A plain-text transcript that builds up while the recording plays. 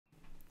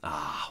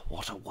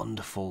what a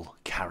wonderful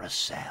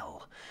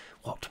carousel.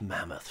 What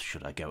mammoth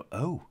should I go?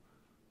 Oh,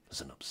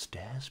 there's an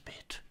upstairs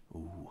bit.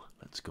 Ooh,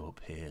 let's go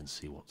up here and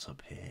see what's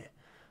up here.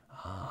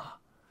 I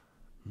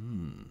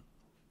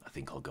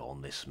think I'll go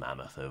on this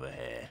mammoth over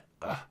here.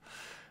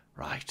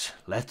 Right,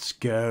 let's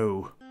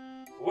go.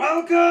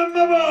 Welcome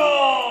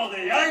aboard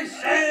the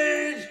Ice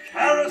Age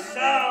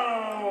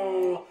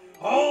Carousel!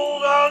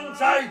 Hold on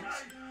tight,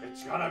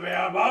 it's gonna be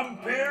a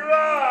bumpy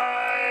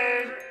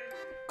ride!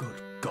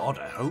 Good God,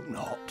 I hope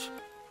not.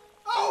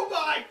 Oh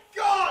my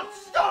God,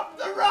 stop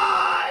the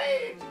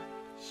ride!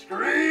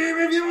 Scream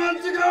if you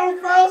want to go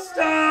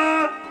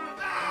faster!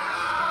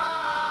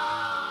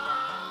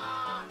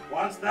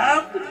 Once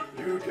that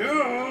you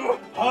do,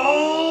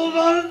 hold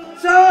on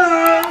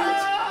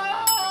tight!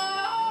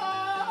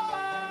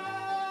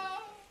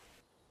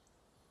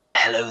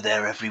 Hello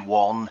there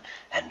everyone,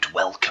 and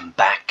welcome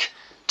back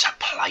to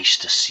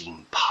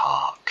Pleistocene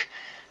Park.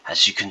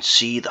 As you can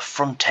see, the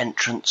front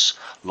entrance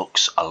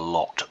looks a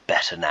lot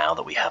better now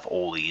that we have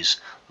all these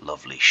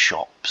lovely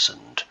shops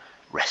and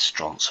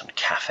restaurants and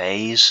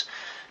cafes.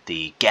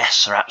 The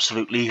guests are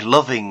absolutely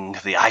loving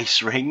the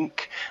ice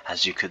rink,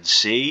 as you can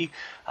see.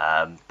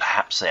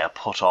 Perhaps they are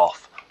put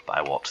off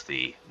by what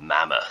the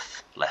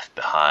mammoth left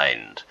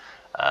behind.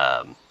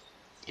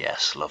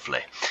 Yes,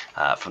 lovely.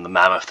 From the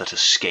mammoth that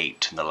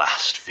escaped in the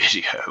last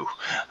video.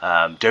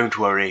 Don't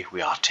worry,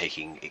 we are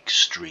taking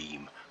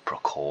extreme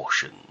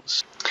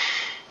precautions.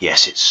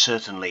 Yes, it's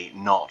certainly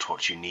not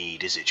what you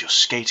need, is it? Just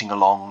skating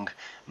along,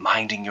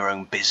 minding your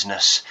own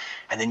business,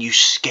 and then you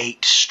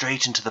skate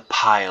straight into the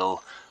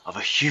pile of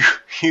a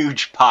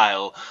huge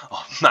pile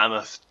of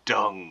mammoth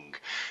dung.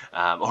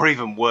 Or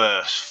even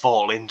worse,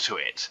 fall into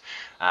it.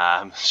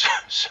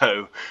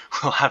 So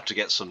we'll have to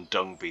get some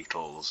dung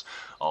beetles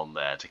on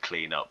there to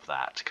clean up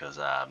that, because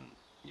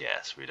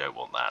yes, we don't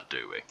want that,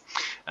 do we?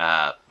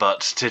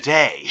 But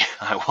today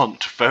I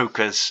want to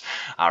focus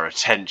our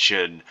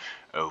attention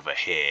over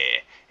here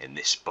in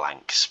this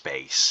blank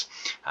space.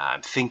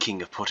 I'm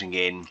thinking of putting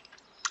in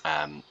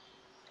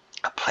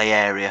a play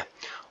area,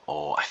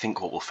 or I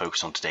think what we'll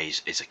focus on today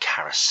is a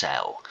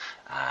carousel.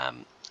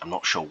 I'm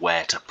not sure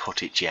where to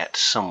put it yet,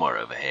 somewhere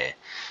over here.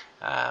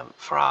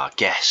 For our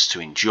guests to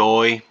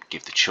enjoy,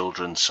 give the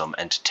children some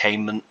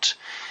entertainment.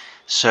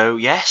 So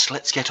yes,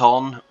 let's get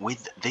on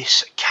with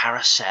this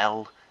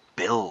carousel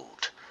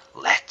build.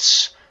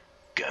 Let's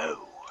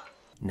go.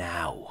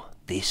 Now,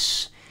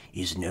 this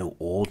is no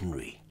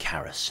ordinary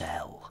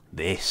carousel.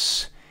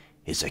 This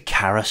is a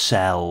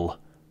carousel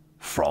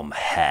from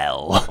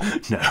hell.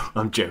 No,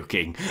 I'm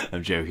joking,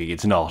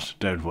 it's not,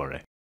 don't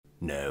worry.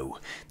 No,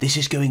 this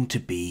is going to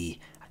be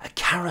a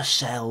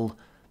carousel,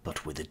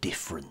 but with a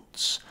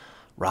difference.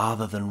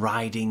 Rather than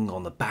riding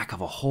on the back of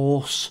a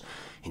horse,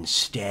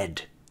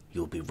 instead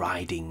you'll be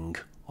riding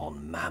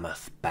on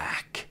mammoth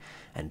back.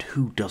 And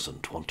who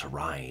doesn't want to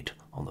ride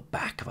on the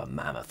back of a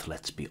mammoth,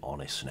 let's be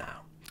honest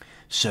now.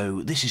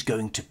 So this is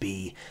going to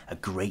be a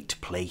great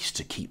place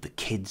to keep the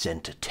kids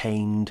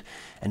entertained,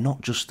 and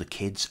not just the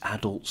kids,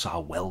 adults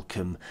are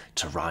welcome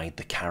to ride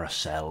the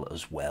carousel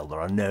as well.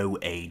 There are no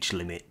age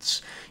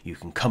limits. You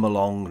can come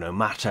along no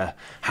matter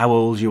how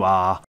old you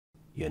are.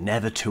 You're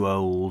never too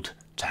old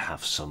to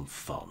have some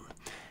fun.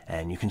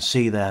 And you can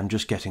see there I'm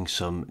just getting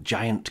some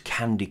giant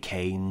candy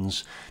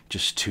canes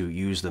just to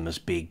use them as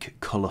big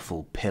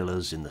colourful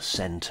pillars in the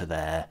centre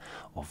there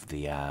of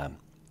the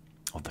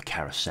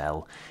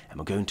carousel, and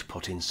we're going to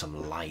put in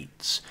some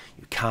lights.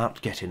 You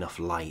can't get enough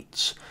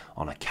lights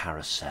on a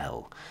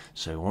carousel,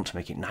 so we want to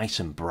make it nice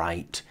and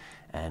bright,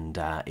 and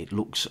it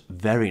looks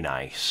very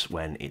nice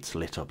when it's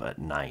lit up at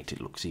night.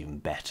 It looks even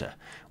better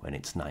when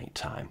it's night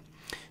time.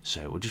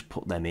 So we'll just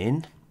put them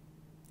in.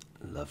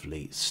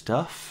 Lovely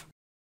stuff.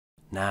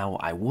 Now,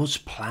 I was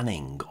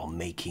planning on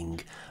making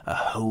a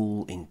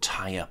whole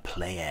entire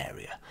play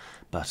area,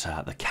 but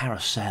the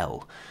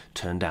carousel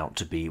turned out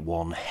to be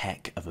one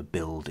heck of a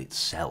build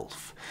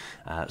itself.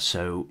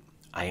 So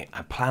I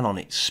plan on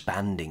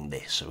expanding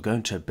this. So we're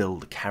going to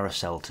build the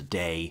carousel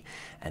today,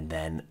 and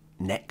then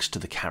next to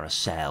the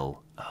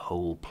carousel, a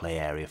whole play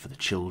area for the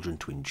children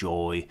to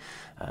enjoy,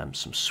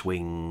 some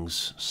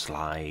swings,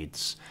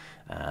 slides,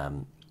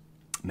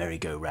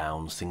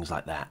 merry-go-rounds, things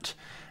like that.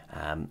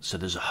 So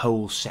there's a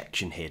whole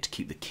section here to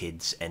keep the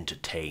kids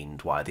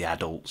entertained while the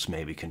adults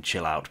maybe can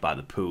chill out by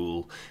the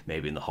pool,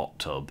 maybe in the hot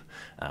tub,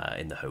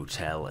 in the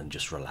hotel, and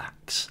just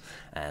relax.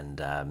 And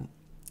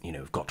you know,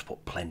 we've got to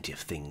put plenty of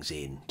things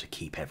in to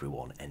keep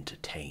everyone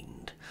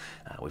entertained.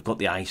 We've got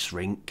the ice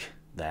rink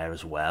there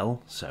as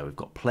well, so we've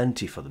got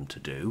plenty for them to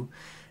do.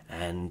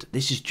 And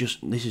this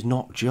is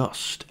not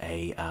just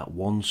a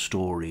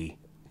one-story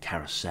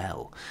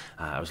carousel.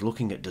 I was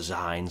looking at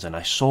designs and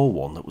I saw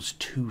one that was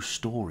 2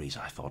 stories.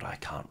 I thought, I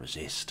can't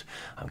resist.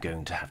 I'm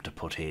going to have to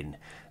put in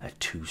a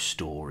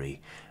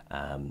 2-story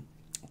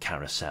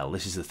carousel.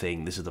 This is the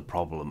thing, this is the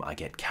problem. I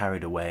get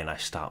carried away and I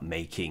start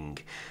making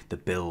the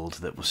build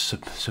that was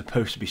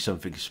supposed to be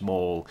something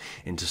small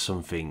into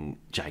something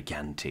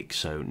gigantic.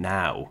 So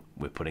now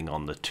we're putting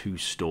on the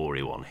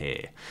 2-story one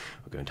here.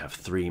 We're going to have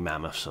 3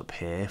 mammoths up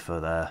here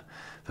for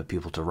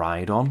people to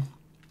ride on.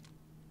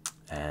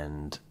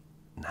 And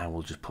now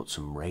we'll just put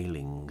some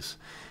railings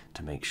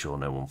to make sure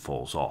no one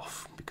falls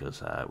off,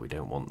 because we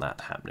don't want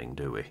that happening,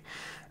 do we?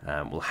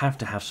 We'll have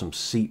to have some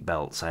seat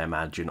belts, I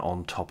imagine,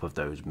 on top of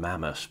those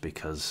mammoths,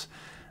 because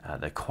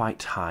they're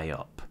quite high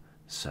up.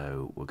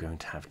 So we're going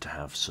to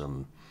have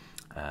some,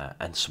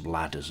 and some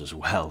ladders as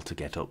well to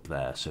get up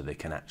there so they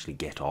can actually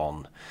get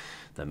on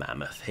the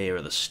mammoth. Here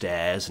are the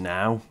stairs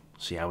now.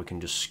 See how we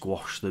can just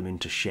squash them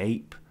into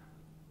shape?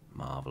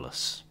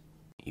 Marvellous.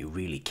 You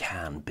really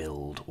can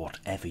build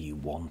whatever you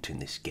want in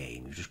this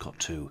game. You've just got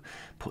to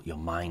put your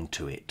mind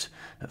to it.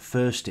 At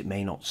first it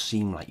may not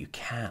seem like you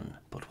can,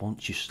 but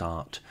once you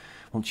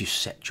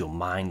set your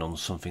mind on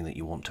something that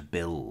you want to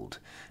build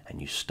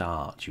and you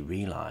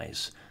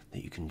realise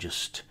that you can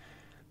just,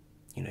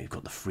 you know, you've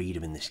got the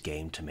freedom in this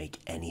game to make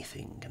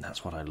anything, and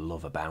that's what I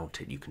love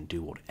about it. You can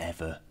do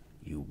whatever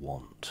you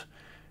want.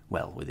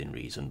 Well, within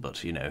reason,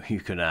 but you know, you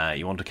can.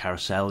 You want a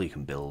carousel, you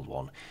can build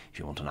one. If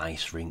you want an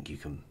ice rink, you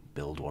can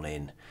build one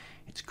in.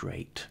 It's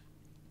great.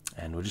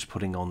 And we're just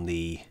putting on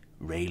the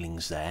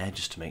railings there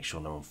just to make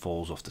sure no one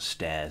falls off the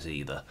stairs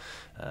either.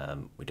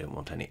 We don't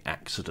want any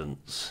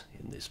accidents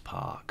in this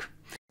park.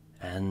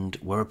 And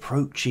we're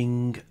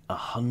approaching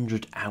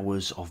 100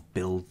 hours of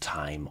build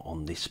time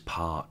on this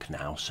park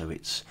now, so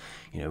it's,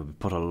 you know, we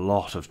put a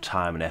lot of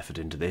time and effort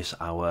into this.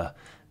 Our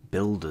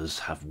builders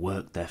have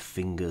worked their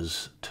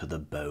fingers to the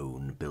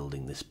bone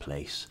building this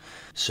place.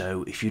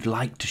 So if you'd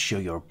like to show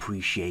your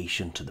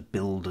appreciation to the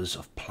builders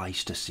of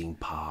Pleistocene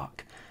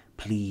Park,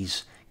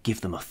 please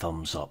give them a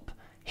thumbs up,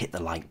 hit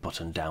the like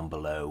button down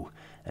below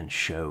and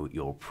show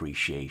your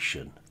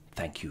appreciation.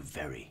 Thank you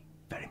very,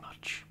 very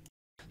much.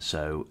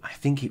 So I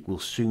think it will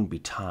soon be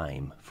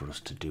time for us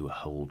to do a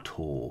whole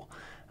tour.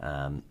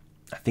 I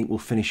think we'll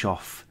finish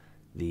off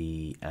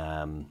the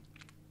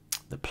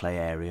play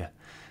area,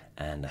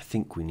 and I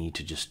think we need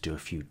to just do a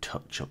few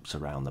touch-ups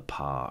around the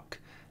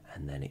park,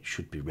 and then it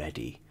should be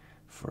ready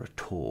for a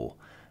tour.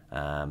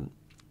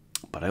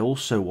 But I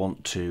also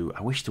want to,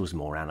 I wish there was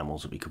more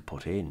animals that we could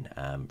put in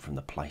from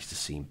the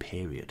Pleistocene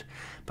period,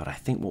 but I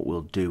think what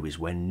we'll do is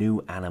when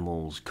new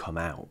animals come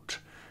out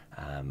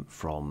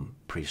from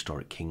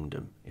Prehistoric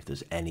Kingdom, if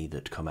there's any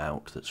that come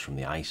out that's from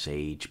the Ice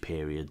Age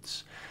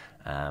periods,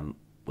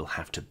 we'll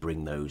have to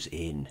bring those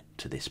in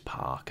to this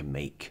park and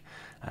make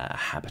a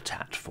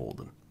habitat for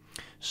them.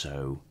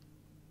 So,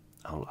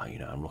 you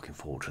know, I'm looking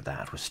forward to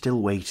that. We're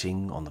still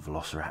waiting on the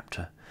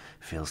Velociraptor.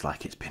 Feels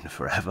like it's been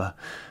forever.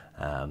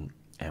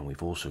 And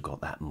we've also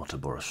got that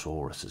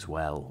Muttaburrasaurus as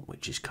well,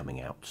 which is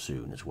coming out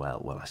soon as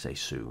well. Well, I say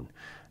soon.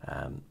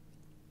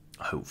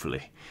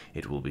 Hopefully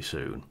it will be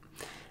soon.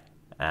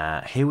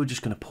 Here we're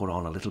just going to put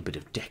on a little bit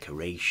of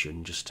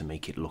decoration just to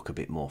make it look a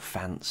bit more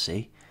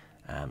fancy.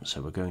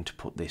 So we're going to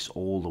put this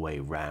all the way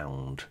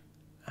round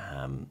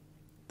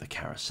the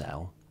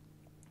carousel.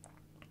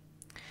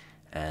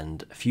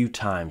 And a few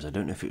times, I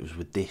don't know if it was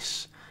with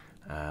this,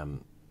 I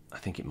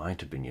think it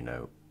might have been, you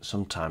know,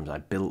 sometimes I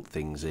built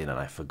things in and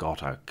I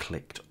forgot I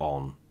clicked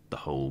on the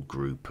whole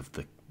group of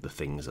the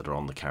things that are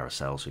on the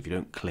carousel. So if you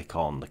don't click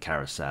on the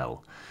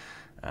carousel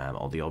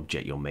or the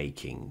object you're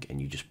making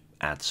and you just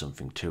add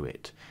something to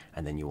it,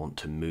 and then you want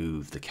to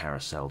move the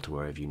carousel to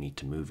wherever you need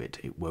to move it,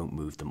 it won't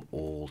move them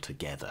all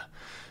together.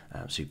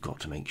 So you've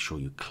got to make sure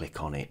you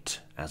click on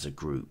it as a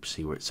group.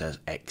 See where it says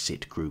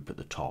exit group at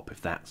the top.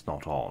 If that's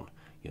not on,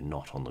 you're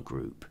not on the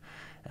group,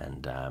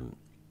 and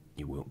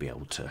you won't be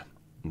able to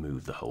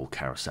move the whole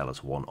carousel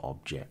as one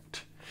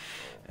object.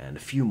 And a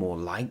few more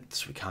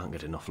lights. We can't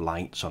get enough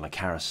lights on a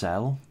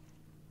carousel.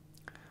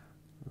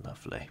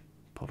 Lovely.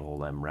 Put all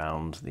them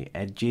round the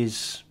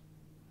edges.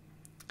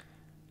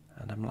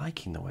 And I'm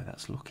liking the way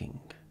that's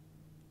looking.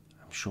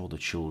 I'm sure the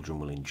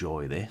children will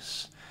enjoy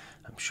this.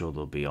 I'm sure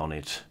they'll be on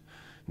it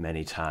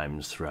many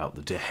times throughout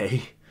the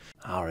day.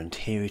 And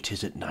here it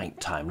is at night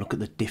time. Look at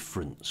the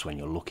difference when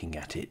you're looking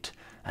at it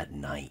at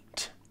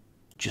night.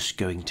 Just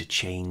going to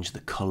change the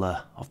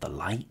colour of the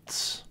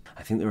lights.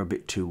 I think they're a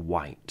bit too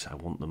white. I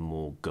want them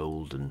more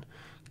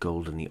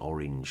golden-y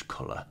orange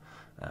colour.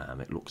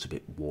 It looks a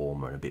bit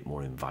warmer and a bit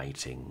more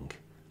inviting.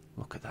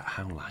 Look at that.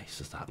 How nice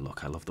does that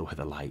look? I love the way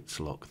the lights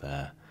look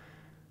there.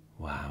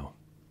 Wow.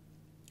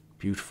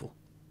 Beautiful.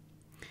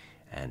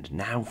 And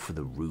now for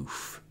the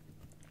roof.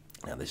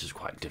 Now this is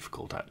quite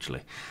difficult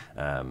actually.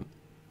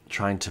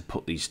 Trying to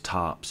put these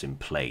tarps in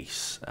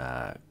place,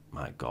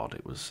 my God,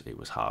 it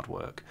was hard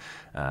work.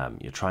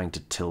 You're trying to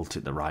tilt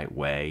it the right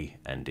way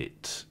and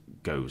it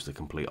goes the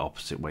complete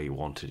opposite way you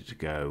wanted it to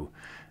go.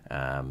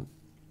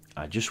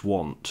 I just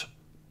want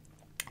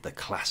the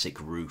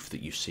classic roof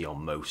that you see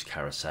on most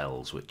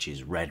carousels, which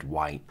is red,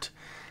 white,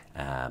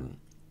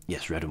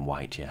 yes, red and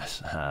white,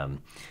 yes,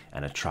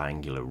 and a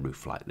triangular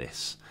roof like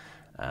this.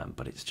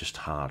 But it's just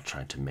hard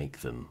trying to make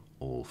them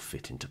all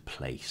fit into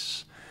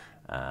place.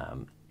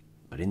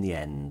 But in the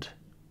end,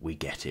 we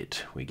get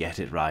it. We get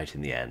it right in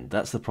the end.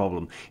 That's the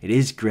problem. It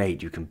is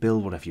great. You can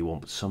build whatever you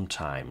want, but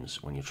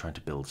sometimes when you're trying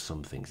to build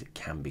some things, it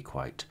can be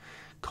quite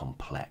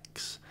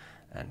complex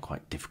and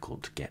quite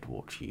difficult to get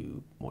what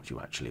you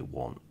actually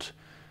want.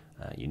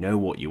 You know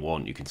what you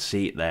want, you can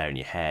see it there in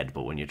your head,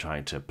 but when you're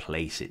trying to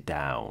place it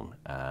down,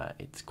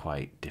 it's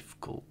quite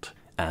difficult.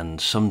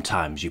 And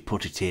sometimes you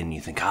put it in, you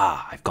think,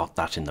 I've got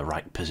that in the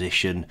right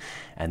position,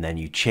 and then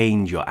you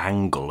change your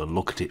angle and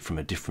look at it from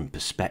a different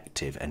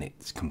perspective, and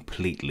it's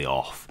completely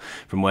off.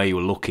 From where you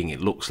were looking,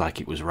 it looks like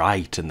it was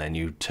right, and then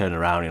you turn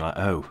around and you're like,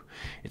 oh,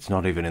 it's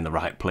not even in the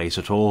right place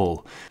at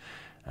all.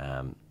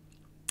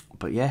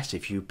 But yes,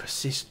 if you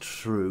persist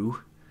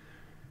through,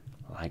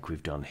 like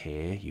we've done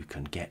here, you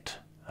can get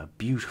a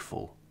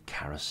beautiful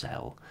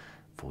carousel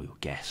for your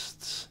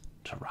guests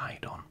to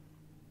ride on.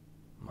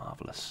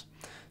 Marvellous.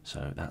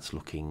 So that's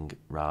looking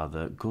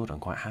rather good. I'm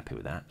quite happy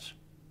with that.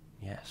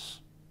 Yes,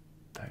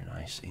 very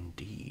nice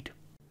indeed.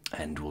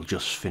 And we'll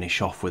just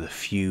finish off with a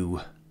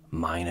few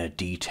minor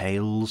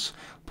details.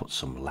 Put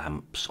some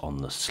lamps on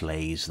the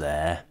sleighs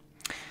there.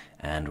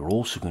 And we're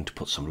also going to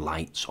put some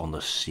lights on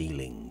the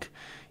ceiling.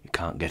 You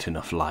can't get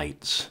enough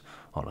lights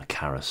on a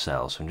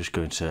carousel, so I'm just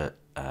going to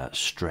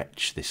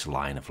stretch this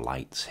line of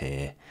lights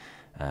here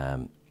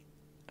and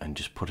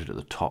just put it at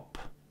the top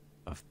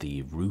of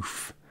the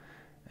roof,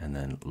 and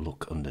then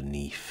look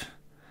underneath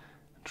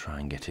and try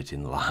and get it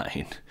in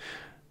line.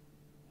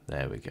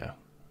 There we go,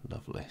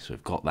 lovely. So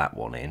we've got that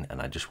one in,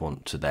 and I just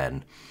want to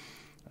then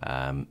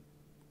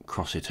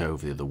cross it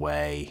over the other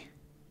way,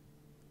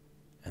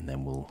 and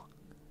then we'll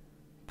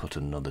put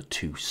another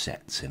 2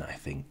 sets in, I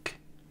think.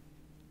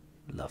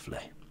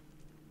 Lovely.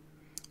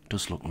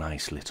 Does look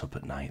nice lit up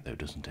at night though,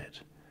 doesn't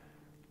it?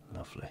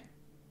 Lovely.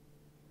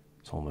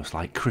 It's almost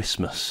like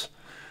Christmas.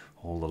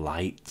 All the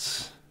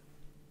lights.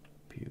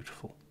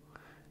 Beautiful.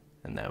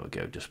 And there we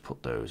go, just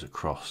put those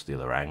across the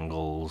other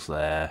angles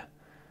there.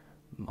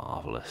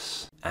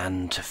 Marvellous.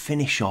 And to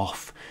finish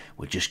off,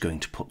 we're just going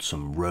to put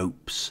some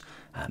ropes,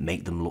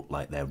 make them look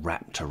like they're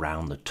wrapped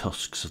around the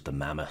tusks of the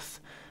mammoth,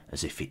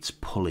 as if it's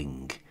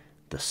pulling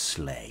the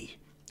sleigh.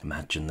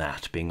 Imagine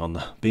that, being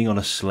on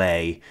a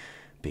sleigh,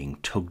 being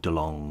tugged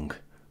along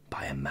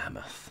by a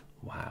mammoth.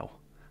 Wow,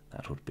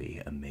 that would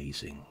be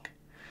amazing.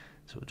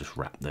 So we'll just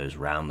wrap those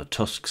around the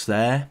tusks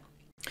there.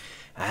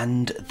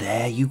 And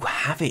there you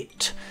have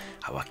it.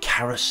 Our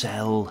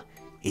carousel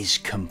is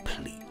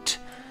complete.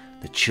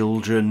 The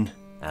children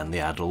and the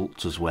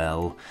adults as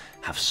well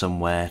have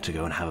somewhere to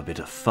go and have a bit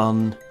of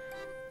fun.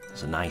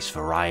 There's a nice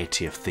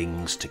variety of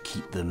things to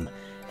keep them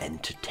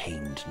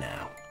entertained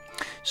now.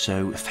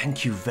 So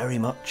thank you very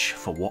much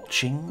for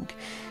watching.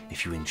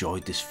 If you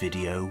enjoyed this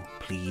video,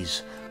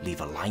 please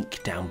leave a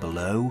like down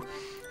below.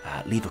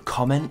 Leave a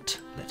comment,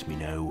 let me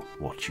know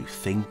what you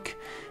think.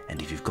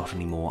 And if you've got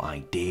any more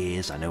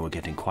ideas, I know we're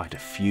getting quite a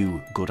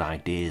few good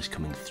ideas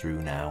coming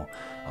through now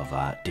of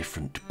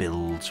different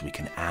builds we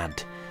can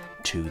add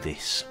to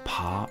this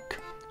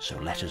park. So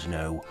let us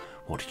know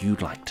what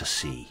you'd like to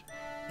see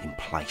in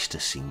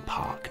Pleistocene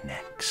Park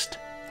next.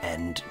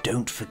 And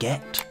don't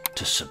forget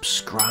to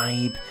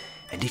subscribe.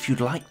 And if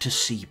you'd like to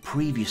see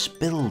previous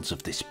builds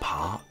of this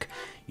park,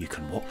 you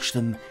can watch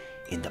them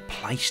in the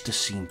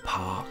Pleistocene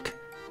Park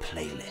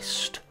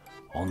playlist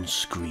on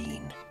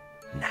screen